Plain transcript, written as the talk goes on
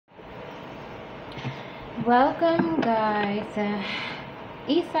Welcome, guys.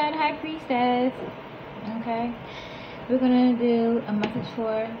 Eastside High Priestess. Okay, we're gonna do a message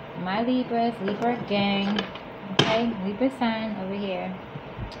for my Libras, Libra gang. Okay, Libra sign over here.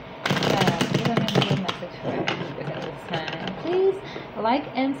 We're gonna do a message for Libra at this time. Please like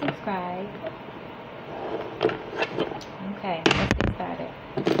and subscribe. Okay, let's get started.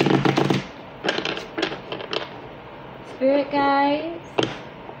 Spirit guides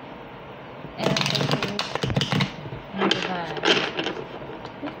and divine.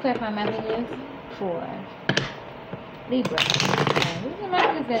 Please clarify messages for Libra. Okay, these are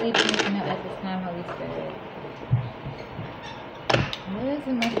messages that Libra needs to know at this time, Holy Spirit. What is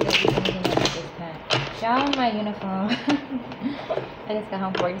the message that Libra needs to know at this time? Y'all in my uniform. I just got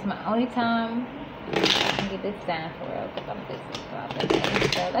home from work. It's my only time I can get this down for real because I'm busy throughout the day.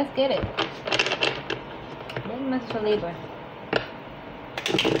 So let's get it. What is the message for Libra?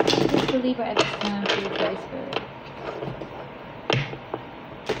 What is for Libra at this time, please, Holy Spirit?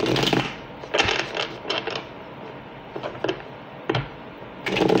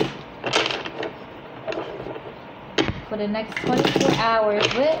 For the next 24 hours,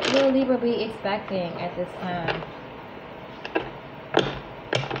 what will Libra be expecting at this time?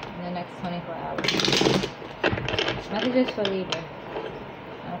 In the next 24 hours. Messages for Libra.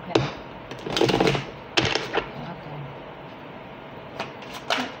 Okay. Okay.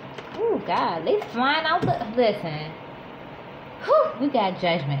 Oh, God. They flying out the... Listen. Whew, we got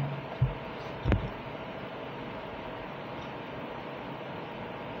judgment.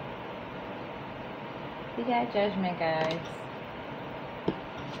 We got judgment, guys.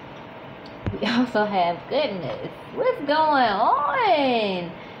 We also have goodness. What's going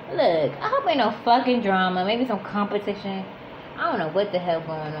on? Look, I hope ain't no fucking drama. Maybe some competition. I don't know what the hell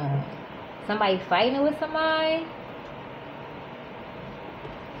going on. Somebody fighting with somebody?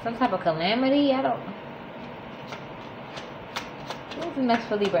 Some type of calamity? I don't know. What's the next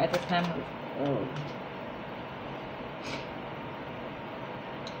for Libra at this time? Oh.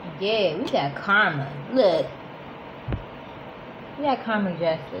 Yeah, we got karma. Look. We got karmic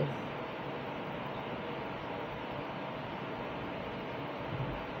justice.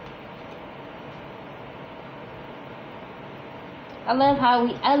 I love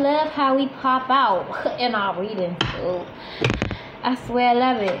how we pop out in our readings. So I swear I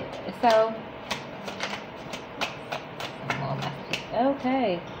love it. So some more messages.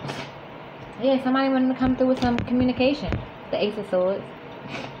 Okay. Yeah, somebody wanted to come through with some communication. The Ace of Swords.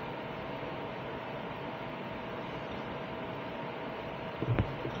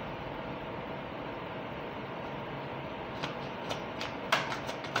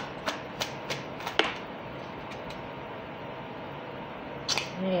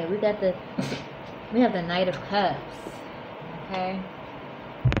 Yeah, we have the Knight of Cups. Okay?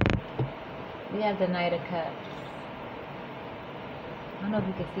 We have the Knight of Cups. I don't know if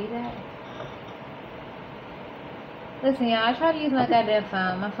you can see that. Listen, y'all, I try to use my goddamn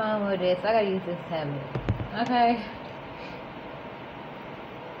phone. My phone with this. I gotta use this tablet. Okay?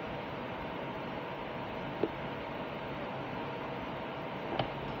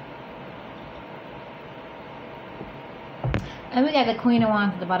 And we got the Queen of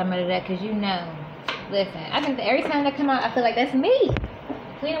Wands at the bottom of the deck, because you know. Listen, I think that every time they come out, I feel like that's me.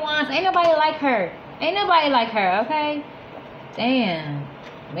 Queen of Wands, ain't nobody like her. Ain't nobody like her, okay? Damn.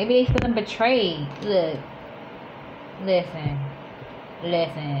 Maybe they feeling betrayed. Look. Listen.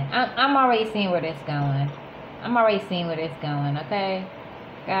 I'm already seeing where this going. Okay?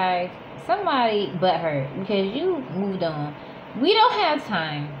 Guys, somebody but her, because you moved on. We don't have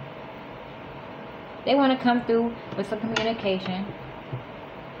time. They want to come through with some communication.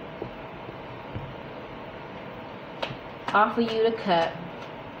 Offer you the cup.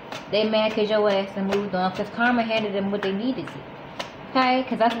 They mad because your ass and moved on. Because karma handed them what they needed to. Okay?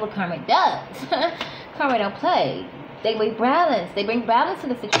 Because that's what karma does. Karma don't play. They bring balance. They bring balance to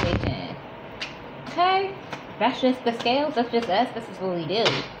the situation. Okay? That's just the scales. That's just us. This is what we do.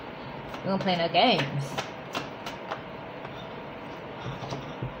 We don't play no games.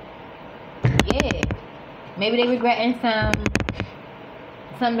 Yeah. Maybe they regretting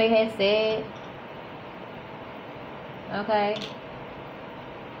something they had said. Okay.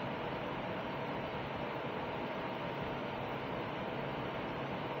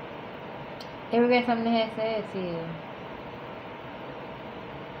 They regret something they had said to you.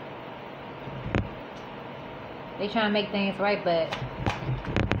 They trying to make things right, but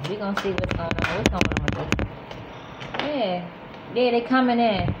we gonna see what's going on. What's going on with this? Yeah. Yeah, they coming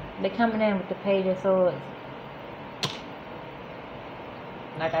in. They coming in with the Page of Swords.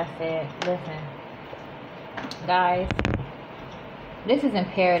 Like I said, listen. Guys, this is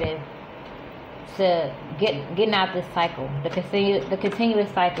imperative. to getting out this cycle, the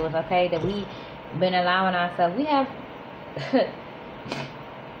continuous cycles, okay, that we been allowing ourselves. We have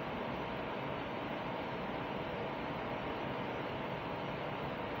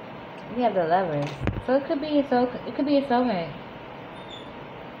we have the Lovers, so it could be a soulmate.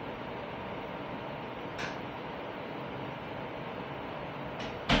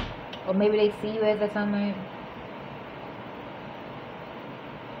 Or maybe they see you as a soulmate.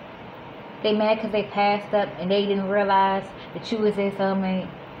 They mad because they passed up and they didn't realize that you was their soulmate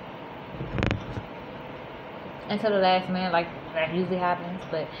until the last minute, like that usually happens.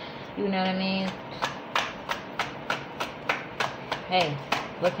 But you know what I mean. Hey,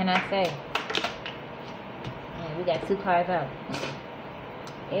 what can I say? Yeah, we got 2 cards out.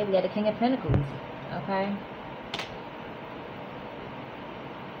 Yeah, we got the King of Pentacles. Okay.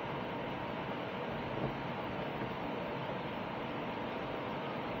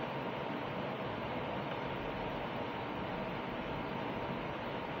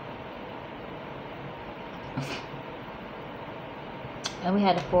 And we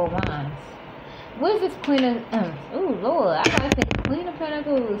had the 4 Wands. What is this Queen of... oh, Lord. I gotta say Queen of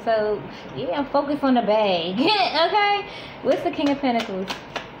Pentacles. So, yeah, I'm focused on the bag. Okay? What's the King of Pentacles?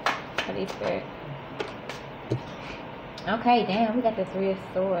 Holy Spirit. Okay, damn. We got the 3 of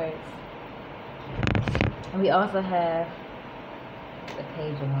Swords. And we also have the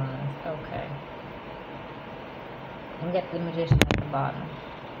Page of Wands. Okay. And we got the Magician at the bottom.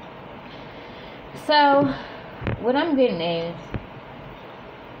 So, what I'm getting is...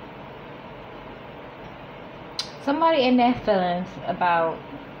 somebody in their feelings about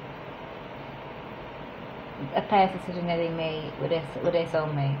a past decision that they made with their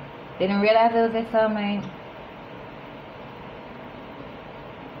soulmate. They didn't realize it was their soulmate.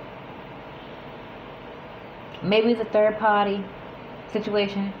 Maybe it's a third party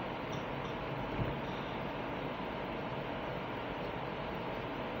situation.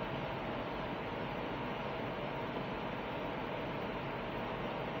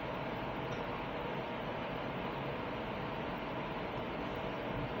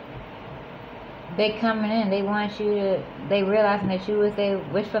 They coming in, they want you to, they realizing that you was their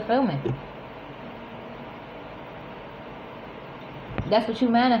wish fulfillment. That's what you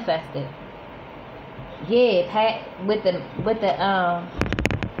manifested. Yeah, with the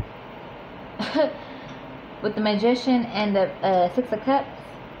with the Magician and the 6 of Cups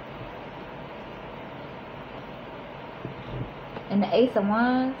and the Ace of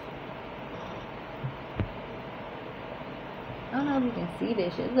Wands. I don't know if you can see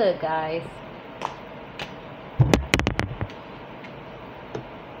this shit. Look, guys.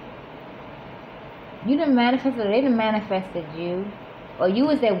 You done manifested, they done manifested you. Or you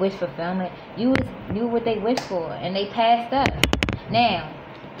was their wish fulfillment. You were what they wished for. And they passed up. Now,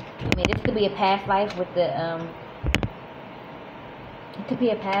 I mean, this could be a past life with the, it could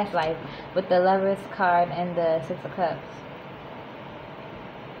be a past life with the Lovers card and the 6 of Cups.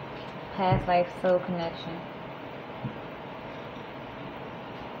 Past life soul connection.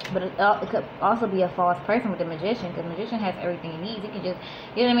 But it could also be a false person with the Magician, because the Magician has everything he needs. He can just,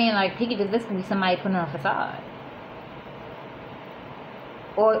 you know what I mean? Like, he could just, this could be somebody putting on a facade.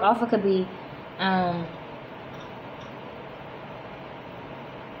 Or it also could be,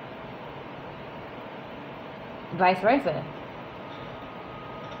 vice versa.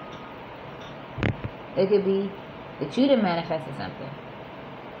 It could be that you done manifested something.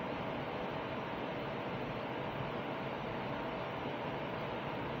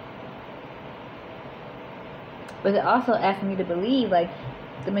 But it also asked me to believe, like,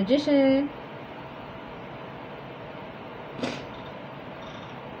 the Magician,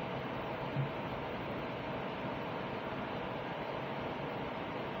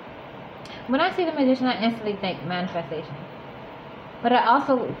 when I see the Magician, I instantly think manifestation. But I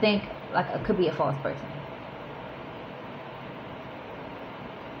also think, like, it could be a false person.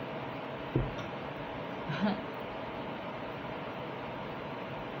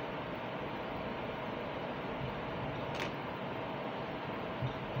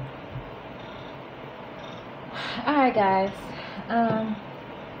 Alright, guys.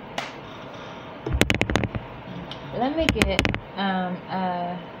 Let me get,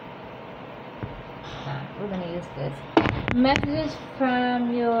 we're gonna use this. Messages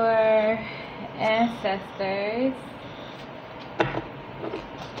from your ancestors.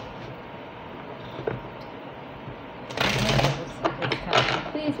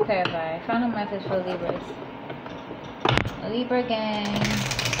 Please clarify. Final message for Libras. Libra gang.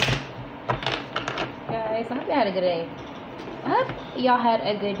 Guys, I hope y'all had a good day. I hope y'all had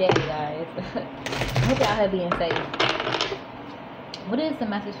a good day, guys. I hope y'all are being safe. What is the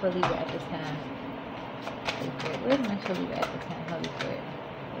message for Libra at this time? What is the message for Libra at this time? Holy Spirit.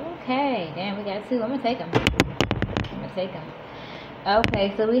 Okay, damn, we got 2. I'm gonna take them.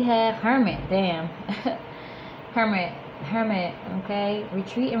 Okay, so we have Hermit. Damn. Hermit. Okay,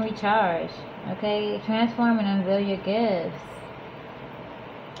 retreat and recharge. Okay, transform and unveil your gifts.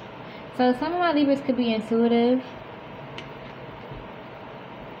 So some of my Libras could be intuitive.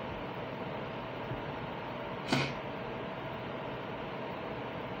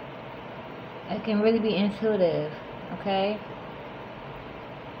 It can really be intuitive. Okay.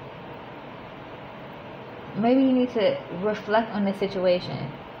 Maybe you need to reflect on the situation.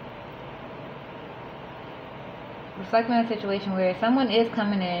 Reflect on a situation where someone is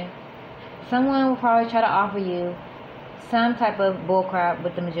coming in. Someone will probably try to offer you some type of bullcrap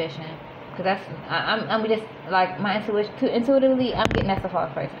with the Magician. Because that's, I'm just, like, my intuition, intuitively, I'm getting that's a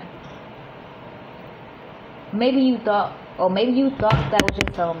false person. Maybe you thought that was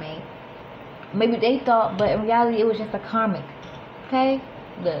your soulmate. Maybe they thought, but in reality, it was just a karmic. Okay?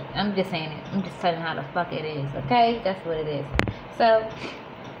 Look, I'm just saying it. I'm just telling how the fuck it is. Okay? That's what it is. So,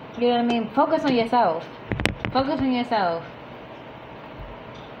 you know what I mean? Focus on yourself. Focus on yourself.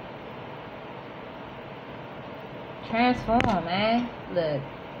 Transform, man. Look,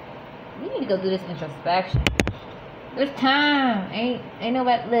 we need to go do this introspection. There's time. Ain't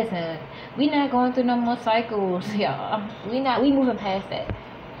nobody, listen, we not going through no more cycles, y'all. We moving past that.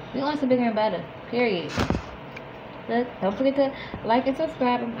 We want some bigger and better. Period. Look, don't forget to like and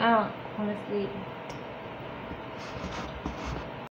subscribe. I'm out. I want to sleep.